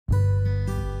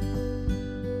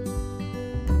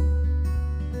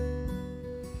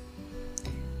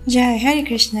Jai Hare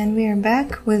Krishna, and we are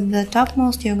back with the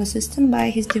Topmost Yoga System by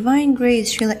His Divine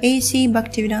Grace Srila A.C.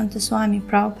 Bhaktivedanta Swami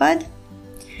Prabhupada,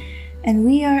 and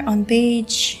we are on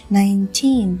page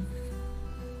 19.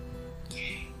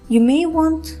 You may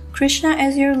want Krishna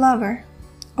as your lover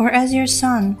or as your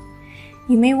son.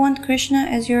 You may want Krishna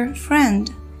as your friend.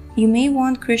 You may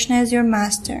want Krishna as your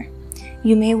master.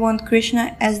 You may want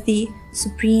Krishna as the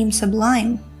Supreme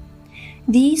Sublime.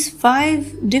 These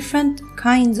 5 different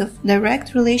kinds of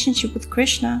direct relationship with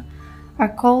Krishna are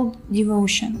called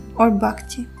devotion or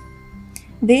bhakti.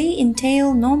 They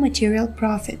entail no material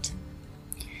profit.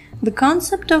 The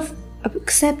concept of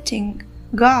accepting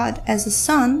God as a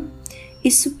son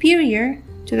is superior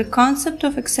to the concept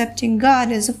of accepting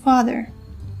God as a father.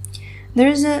 There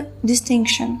is a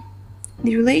distinction.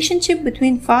 The relationship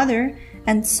between father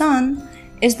and son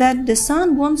is that the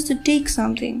son wants to take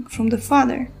something from the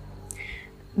father.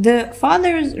 The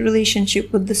father's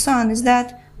relationship with the son is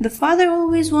that the father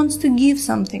always wants to give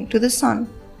something to the son.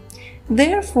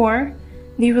 Therefore,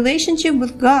 the relationship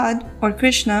with God or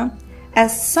Krishna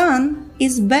as son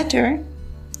is better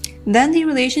than the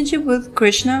relationship with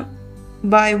Krishna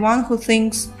by one who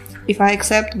thinks, if I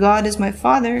accept God as my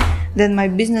father, then my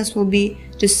business will be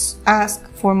to ask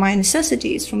for my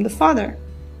necessities from the father.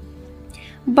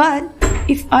 But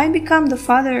if I become the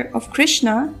father of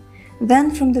Krishna,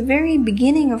 then from the very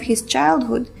beginning of his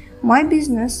childhood, my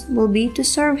business will be to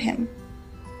serve him.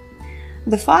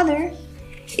 The father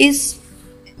is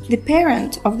the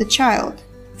parent of the child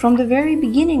from the very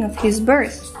beginning of his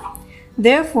birth.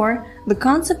 Therefore, the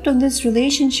concept of this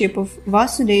relationship of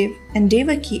Vasudeva and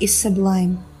Devaki is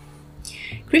sublime.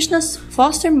 Krishna's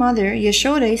foster mother,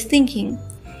 Yashoda, is thinking,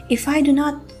 if I do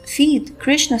not feed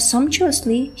Krishna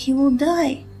sumptuously, he will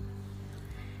die.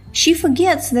 She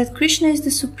forgets that Krishna is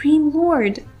the Supreme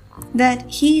Lord,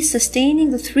 that he is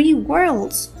sustaining the 3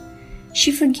 worlds. She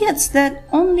forgets that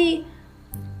only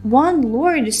one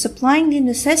Lord is supplying the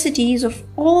necessities of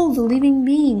all the living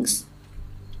beings,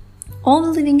 all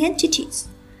the living entities.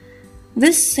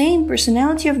 This same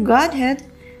personality of Godhead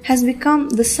has become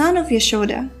the son of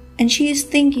Yashoda, and she is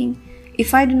thinking,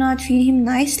 if I do not feed him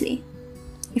nicely,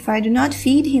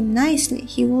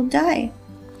 he will die.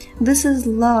 This is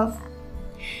love.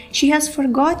 She has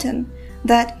forgotten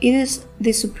that it is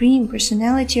the Supreme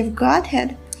Personality of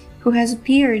Godhead who has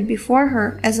appeared before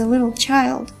her as a little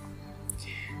child.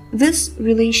 This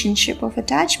relationship of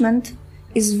attachment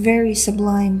is very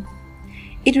sublime.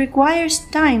 It requires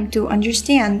time to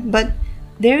understand, but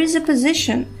there is a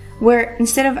position where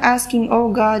instead of asking,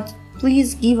 oh God,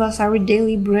 please give us our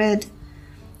daily bread,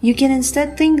 you can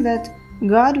instead think that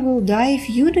God will die if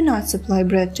you do not supply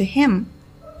bread to him.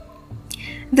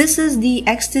 This is the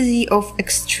ecstasy of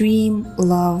extreme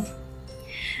love.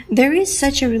 There is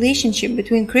such a relationship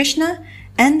between Krishna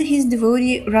and his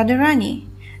devotee Radharani,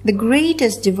 the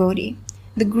greatest devotee,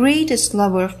 the greatest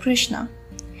lover of Krishna.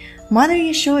 Mother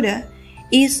Yashoda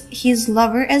is his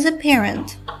lover as a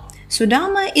parent.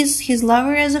 Sudama is his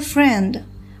lover as a friend.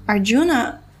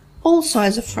 Arjuna also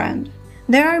as a friend.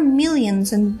 There are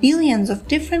millions and billions of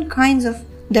different kinds of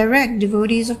direct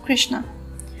devotees of Krishna.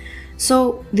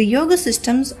 So the yoga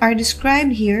systems are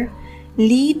described here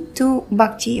lead to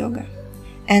bhakti yoga.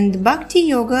 And bhakti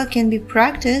yoga can be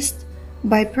practiced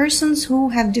by persons who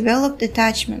have developed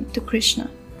attachment to Krishna.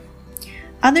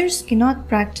 Others cannot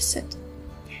practice it.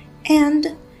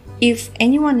 And if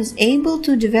anyone is able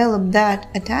to develop that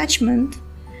attachment,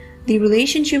 the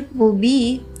relationship will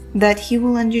be that he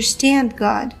will understand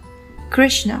God,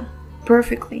 Krishna,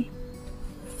 perfectly.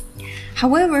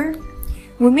 However,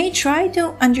 we may try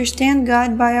to understand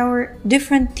God by our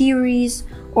different theories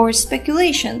or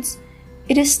speculations.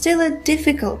 It is still a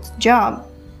difficult job.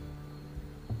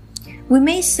 We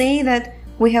may say that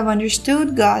we have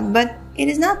understood God, but it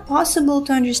is not possible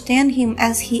to understand him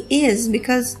as he is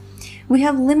because we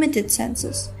have limited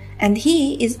senses, and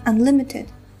he is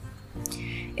unlimited.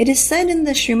 It is said in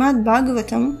the Srimad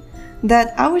Bhagavatam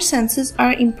that our senses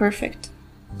are imperfect.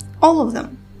 All of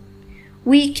them.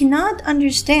 We cannot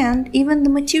understand even the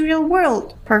material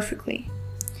world perfectly.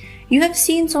 You have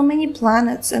seen so many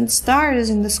planets and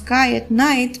stars in the sky at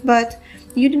night, but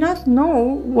you do not know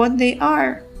what they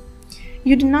are.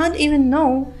 You do not even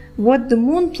know what the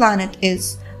moon planet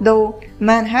is, though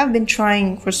man have been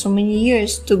trying for so many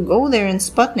years to go there in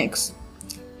Sputniks.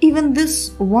 Even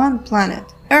this one planet,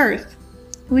 Earth,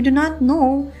 we do not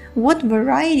know what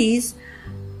varieties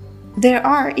there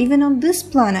are even on this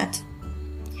planet.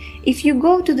 If you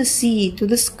go to the sea, to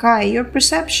the sky, your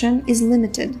perception is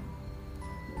limited.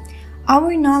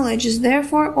 Our knowledge is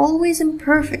therefore always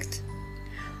imperfect.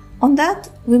 On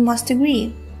that we must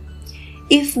agree.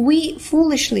 If we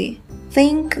foolishly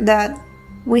think that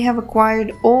we have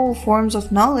acquired all forms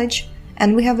of knowledge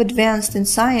and we have advanced in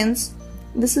science,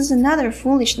 this is another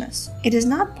foolishness. It is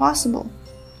not possible.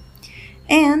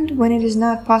 And when it is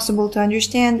not possible to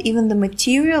understand even the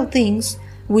material things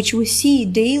which we see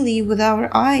daily with our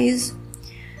eyes,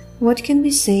 what can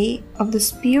we say of the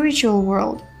spiritual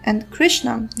world and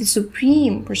Krishna, the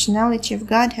Supreme Personality of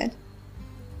Godhead?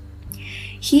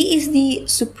 He is the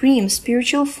supreme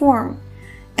spiritual form,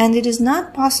 and it is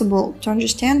not possible to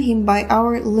understand him by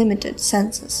our limited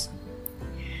senses.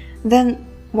 Then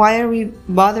why are we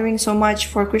bothering so much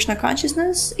for Krishna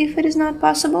consciousness if it is not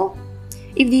possible?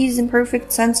 If these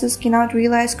imperfect senses cannot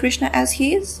realize Krishna as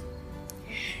he is?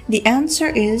 The answer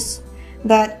is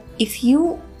that if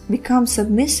you become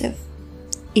submissive,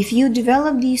 if you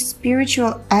develop the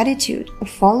spiritual attitude of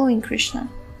following Krishna,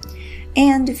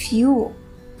 and if you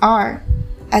are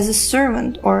as a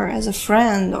servant or as a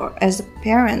friend or as a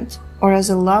parent or as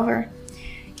a lover,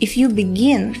 if you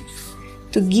begin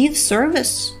to give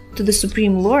service to the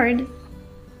Supreme Lord,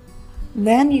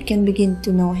 then you can begin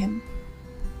to know him.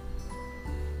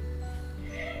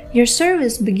 Your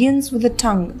service begins with the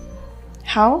tongue.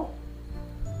 How?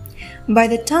 By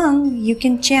the tongue you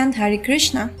can chant Hare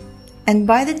Krishna, and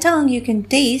by the tongue you can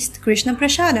taste Krishna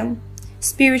Prasadam,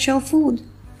 spiritual food.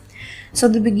 So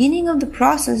the beginning of the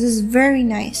process is very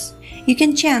nice. You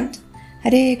can chant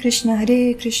Hare Krishna,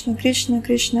 Krishna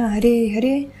Krishna, Hare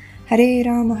Hare, Hare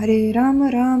Rama,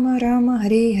 Rama Rama,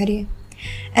 Hare Hare.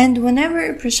 And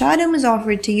whenever prasadam is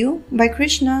offered to you by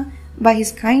Krishna, by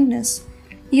his kindness,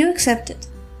 you accept it.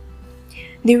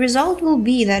 The result will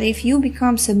be that if you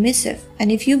become submissive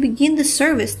and if you begin the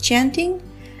service chanting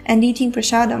and eating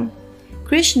prasadam,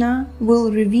 Krishna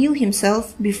will reveal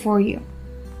himself before you.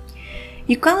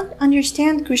 You can't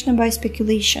understand Krishna by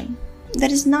speculation.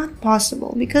 That is not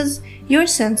possible because your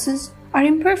senses are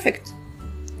imperfect.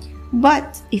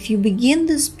 But if you begin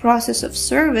this process of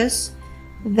service,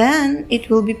 then it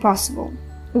will be possible.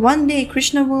 One day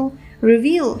Krishna will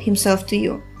reveal himself to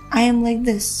you. I am like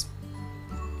this.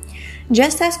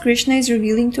 Just as Krishna is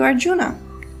revealing to Arjuna.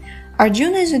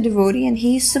 Arjuna is a devotee and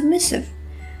he is submissive.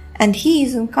 And he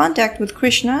is in contact with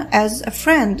Krishna as a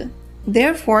friend.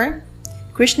 Therefore,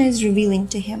 Krishna is revealing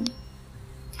to him.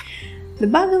 The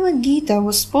Bhagavad Gita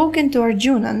was spoken to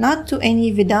Arjuna, not to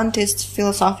any Vedantist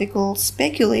philosophical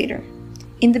speculator.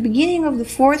 In the beginning of the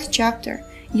 4th chapter,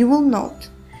 you will note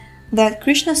that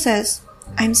Krishna says,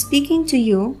 I am speaking to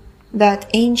you, that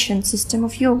ancient system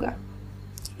of yoga.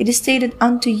 It is stated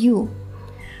unto you.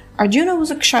 Arjuna was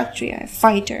a kshatriya, a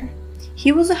fighter.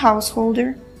 He was a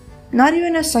householder, not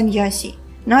even a sannyasi,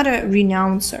 not a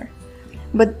renouncer.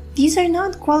 But these are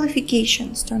not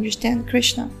qualifications to understand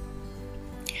Krishna.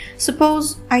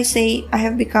 Suppose I say I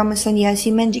have become a sannyasi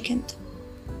mendicant.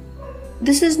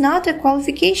 This is not a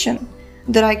qualification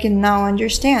that I can now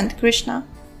understand Krishna.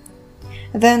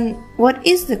 Then what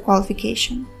is the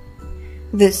qualification?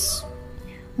 This: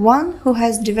 one who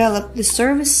has developed the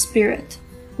service spirit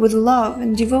with love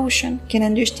and devotion can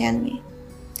understand me.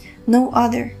 No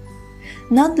other.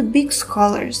 Not the big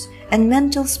scholars and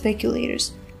mental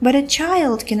speculators, but a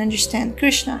child can understand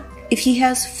Krishna if he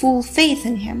has full faith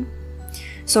in him.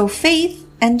 So faith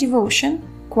and devotion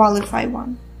qualify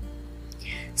one.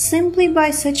 Simply by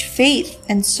such faith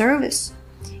and service,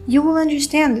 you will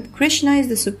understand that Krishna is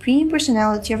the Supreme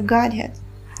Personality of Godhead.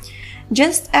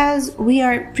 Just as we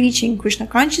are preaching Krishna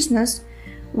Consciousness,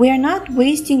 we are not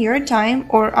wasting your time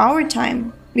or our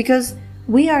time because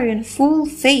we are in full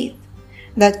faith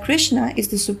that Krishna is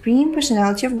the Supreme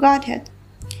Personality of Godhead.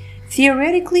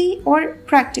 Theoretically or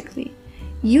practically,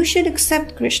 you should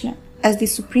accept Krishna as the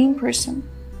Supreme Person.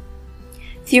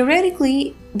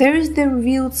 Theoretically, there is the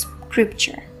revealed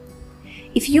scripture.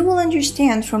 If you will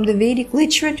understand from the Vedic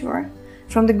literature,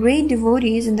 from the great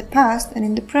devotees in the past and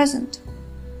in the present.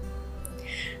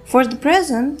 For the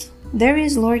present, there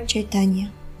is Lord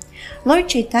Chaitanya. Lord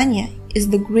Chaitanya is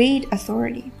the great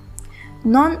authority.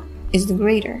 None is the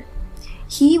greater.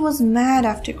 He was mad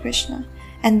after Krishna,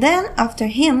 and then after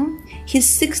him, his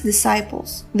 6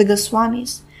 disciples, the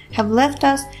Goswamis, have left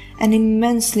us an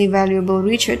immensely valuable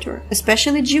literature,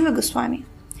 especially Jiva Goswami.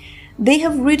 They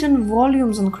have written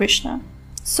volumes on Krishna.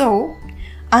 So,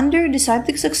 under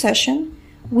disciplic succession,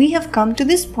 we have come to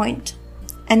this point.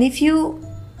 And if you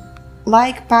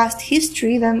like past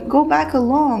history, then go back a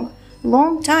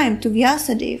long time to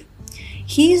Vyasadeva.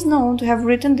 He is known to have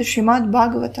written the Srimad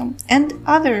Bhagavatam and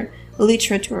other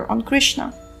literature on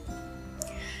Krishna.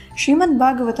 Srimad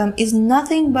Bhagavatam is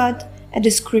nothing but a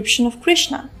description of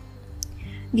Krishna.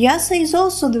 Vyasa is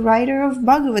also the writer of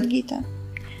Bhagavad Gita.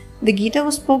 The Gita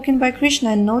was spoken by Krishna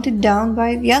and noted down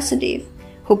by Vyasadeva,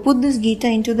 who put this Gita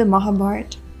into the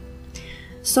Mahabharata.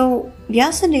 So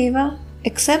Vyasadeva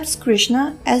accepts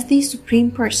Krishna as the Supreme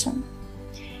Person.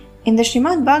 In the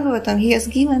Srimad Bhagavatam, he has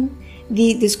given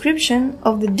the description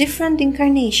of the different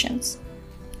incarnations.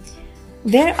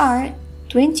 There are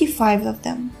 25 of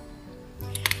them.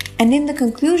 And in the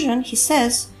conclusion, he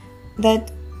says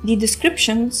that the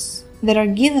descriptions that are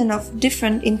given of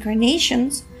different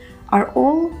incarnations are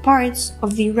all parts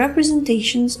of the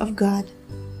representations of God.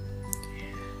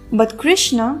 But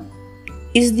Krishna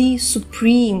is the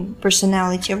Supreme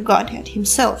Personality of Godhead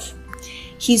himself.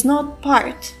 He is not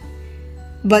part,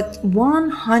 but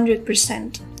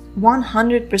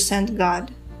 100%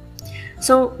 God.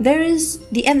 So there is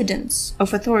the evidence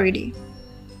of authority.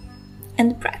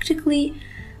 And practically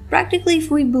if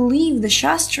we believe the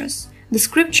Shastras, the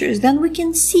scriptures, then we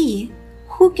can see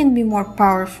who can be more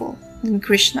powerful than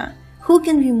Krishna, who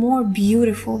can be more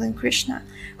beautiful than Krishna,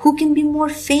 who can be more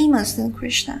famous than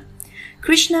Krishna.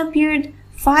 Krishna appeared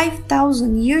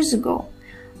 5,000 years ago,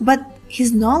 but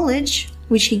his knowledge,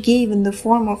 which he gave in the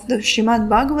form of the Srimad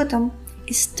Bhagavatam,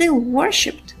 is still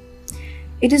worshipped.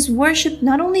 It is worshipped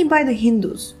not only by the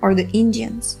Hindus or the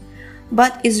Indians,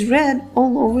 but is read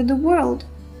all over the world.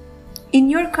 In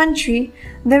your country,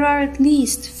 there are at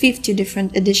least 50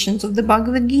 different editions of the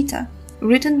Bhagavad Gita,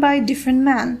 written by different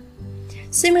men.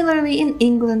 Similarly, in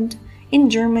England, in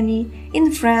Germany,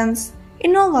 in France,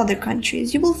 in all other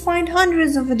countries, you will find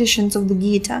hundreds of editions of the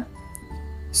Gita.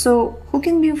 So, who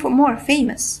can be more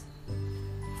famous?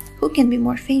 Who can be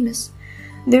more famous?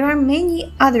 There are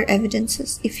many other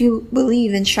evidences. If you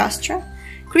believe in Shastra,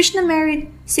 Krishna married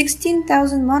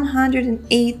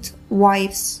 16,108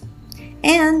 wives,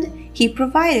 and he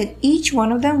provided each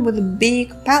one of them with a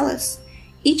big palace.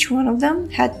 Each one of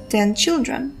them had 10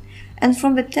 children, and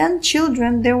from the 10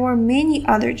 children there were many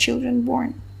other children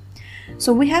born.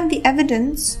 So we have the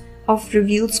evidence of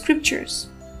revealed scriptures.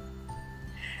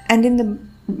 And in the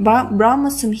Brahma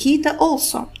Samhita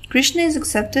also, Krishna is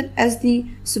accepted as the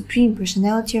Supreme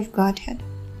Personality of Godhead.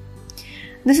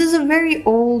 This is a very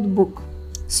old book,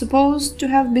 supposed to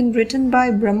have been written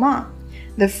by Brahma,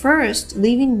 the first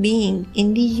living being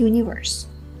in the universe.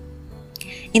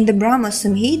 In the Brahma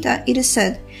Samhita, it is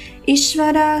said,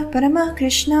 Ishvara Parama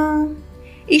Krishna.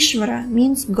 Ishvara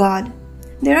means God.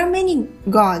 There are many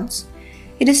gods.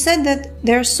 It is said that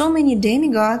there are so many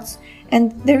demigods,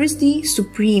 and there is the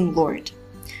Supreme Lord.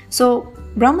 So,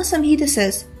 Brahma Samhita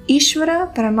says,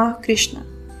 Ishvara Parama Krishna.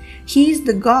 He is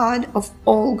the God of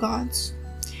all gods.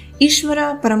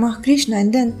 Ishvara Parama Krishna,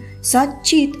 and then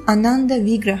Satchit Ananda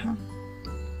Vigraha.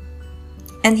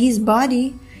 And his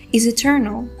body is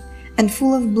eternal and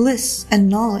full of bliss and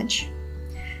knowledge.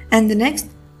 And the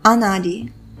next, Anadi.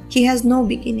 He has no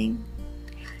beginning.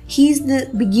 He is the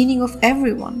beginning of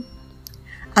everyone.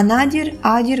 Anadir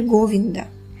Adir Govinda.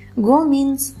 Go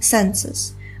means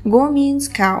senses. Go means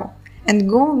cow. And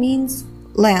Go means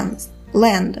land.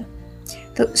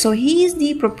 So he is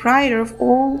the proprietor of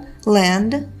all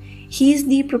land. He is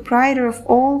the proprietor of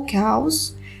all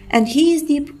cows. And he is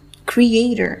the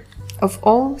creator of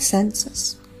all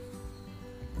senses.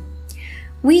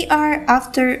 We are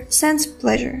after sense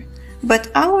pleasure, but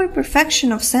our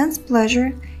perfection of sense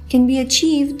pleasure can be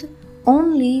achieved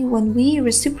only when we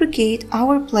reciprocate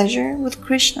our pleasure with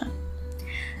Krishna.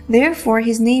 Therefore,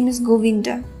 his name is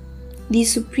Govinda, the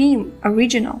Supreme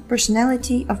Original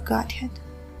Personality of Godhead.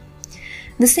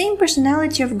 The same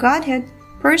Personality of Godhead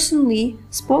personally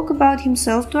spoke about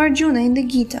himself to Arjuna in the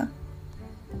Gita.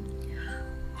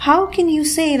 How can you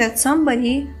say that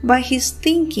somebody, by his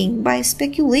thinking, by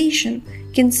speculation,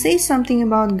 can say something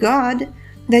about God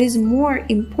that is more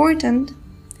important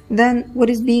than what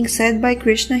is being said by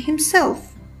Krishna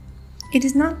himself? It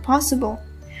is not possible.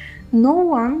 No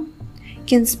one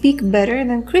can speak better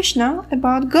than Krishna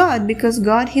about God, because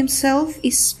God himself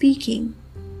is speaking.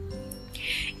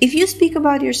 If you speak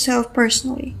about yourself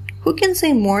personally, who can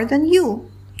say more than you?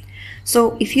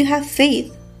 So if you have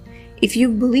faith, if you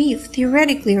believe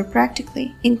theoretically or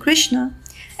practically in Krishna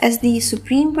as the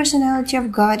Supreme Personality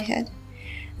of Godhead,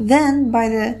 then by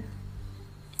the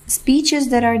speeches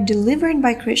that are delivered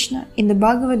by Krishna in the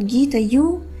Bhagavad Gita,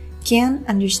 you can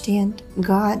understand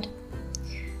God.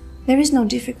 There is no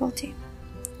difficulty.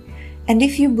 And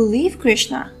if you believe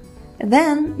Krishna,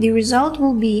 then the result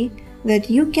will be that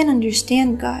you can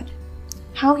understand God,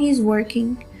 how He is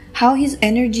working, how His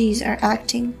energies are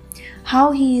acting,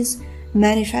 how He is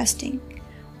manifesting.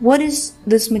 What is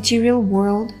this material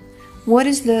world? What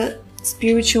is the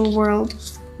spiritual world?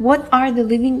 What are the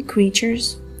living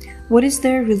creatures? What is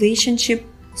their relationship?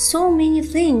 So many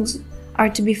things are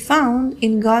to be found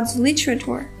in God's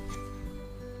literature.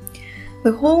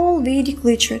 The whole Vedic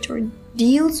literature,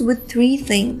 deals with three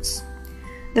things.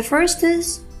 The first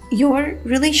is your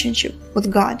relationship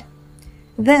with God.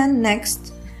 Then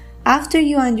next, after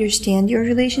you understand your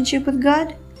relationship with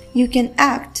God, you can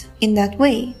act in that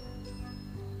way.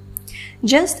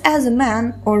 Just as a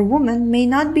man or woman may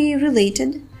not be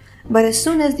related, but as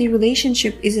soon as the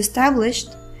relationship is established,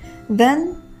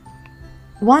 then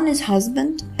one is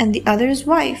husband and the other is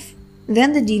wife.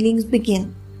 Then the dealings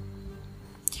begin.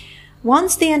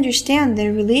 Once they understand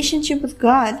their relationship with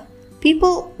God,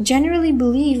 people generally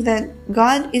believe that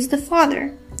God is the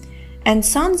Father, and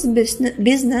son's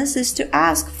business is to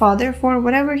ask Father for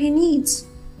whatever he needs.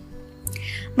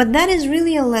 But that is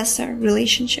really a lesser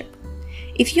relationship.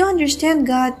 If you understand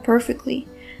God perfectly,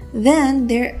 then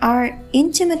there are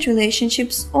intimate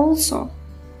relationships also.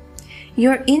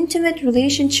 Your intimate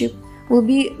relationship will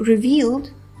be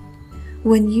revealed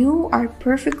when you are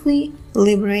perfectly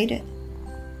liberated.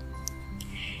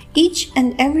 Each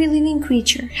and every living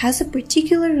creature has a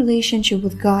particular relationship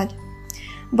with God,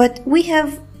 but we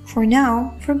have, for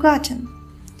now, forgotten.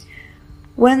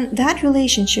 When that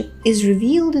relationship is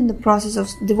revealed in the process of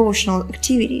devotional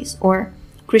activities or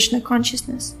Krishna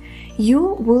consciousness, you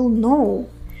will know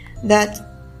that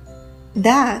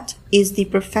that is the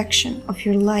perfection of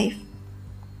your life.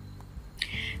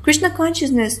 Krishna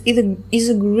consciousness is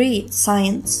a great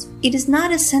science. It is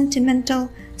not a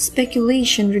sentimental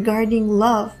speculation regarding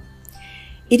love.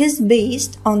 It is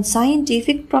based on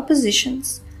scientific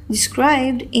propositions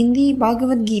described in the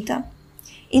Bhagavad Gita,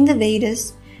 in the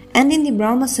Vedas, and in the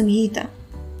Brahma Samhita,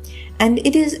 and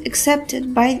it is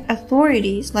accepted by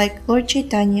authorities like Lord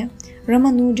Chaitanya,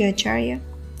 Ramanujacharya,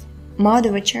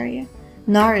 Madhavacharya,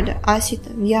 Narada,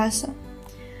 Asita, Vyasa.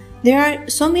 There are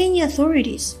so many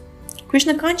authorities.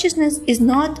 Krishna consciousness is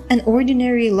not an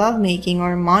ordinary love-making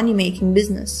or money-making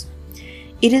business.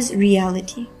 It is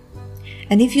reality.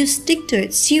 And if you stick to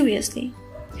it seriously,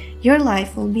 your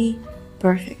life will be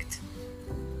perfect.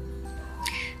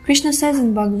 Krishna says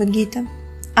in Bhagavad Gita,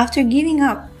 after giving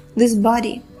up this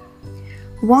body,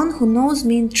 one who knows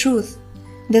me in truth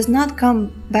does not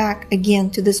come back again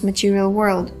to this material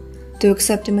world to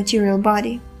accept a material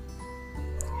body.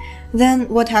 Then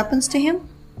what happens to him?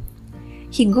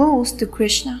 He goes to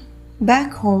Krishna,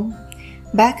 back home,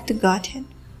 back to Godhead.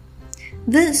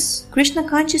 This Krishna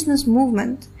consciousness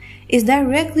movement is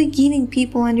directly giving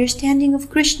people understanding of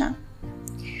Krishna.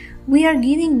 We are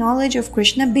giving knowledge of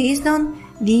Krishna based on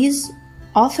these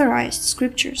authorized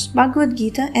scriptures, Bhagavad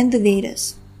Gita and the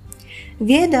Vedas.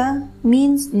 Veda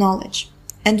means knowledge,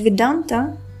 and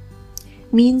Vedanta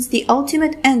means the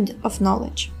ultimate end of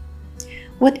knowledge.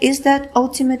 What is that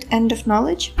ultimate end of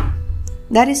knowledge?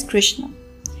 That is Krishna.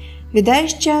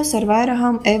 Vedaischa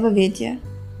sarvairaham eva vedya.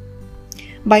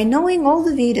 By knowing all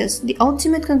the Vedas, the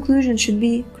ultimate conclusion should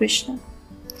be Krishna.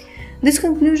 This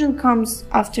conclusion comes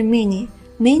after many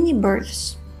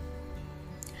births.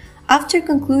 After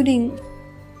culturing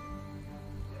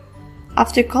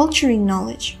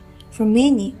knowledge for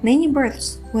many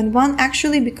births, when one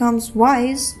actually becomes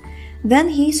wise, then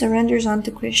he surrenders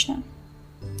unto Krishna.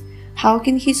 How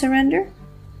can he surrender?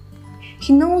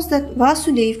 He knows that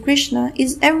Vasudeva Krishna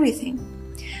is everything.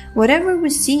 Whatever we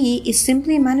see is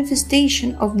simply a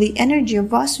manifestation of the energy of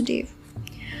Vasudeva.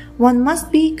 One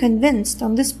must be convinced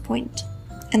on this point,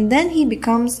 and then he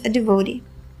becomes a devotee.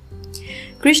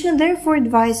 Krishna therefore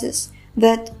advises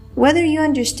that whether you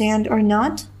understand or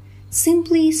not,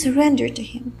 simply surrender to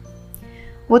him.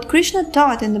 What Krishna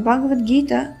taught in the Bhagavad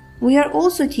Gita, we are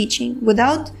also teaching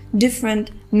without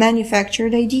different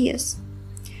manufactured ideas.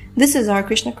 This is our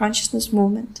Krishna consciousness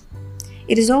movement.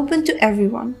 It is open to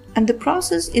everyone, and the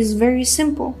process is very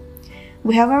simple.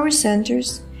 We have our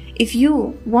centers. If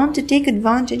you want to take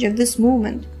advantage of this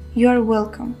movement, you are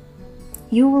welcome.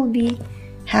 You will be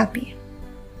happy.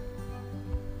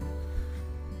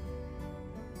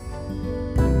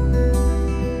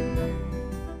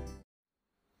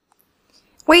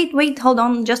 Wait, hold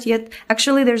on just yet.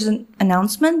 Actually, there's an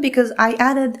announcement because I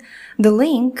added the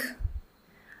link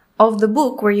of the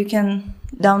book where you can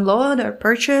download or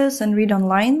purchase and read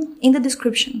online in the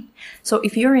description. So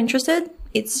if you're interested,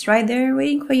 it's right there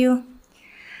waiting for you.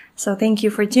 So thank you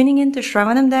for tuning in to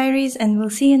Shravanam Diaries, and we'll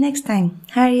see you next time.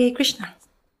 Hare Krishna.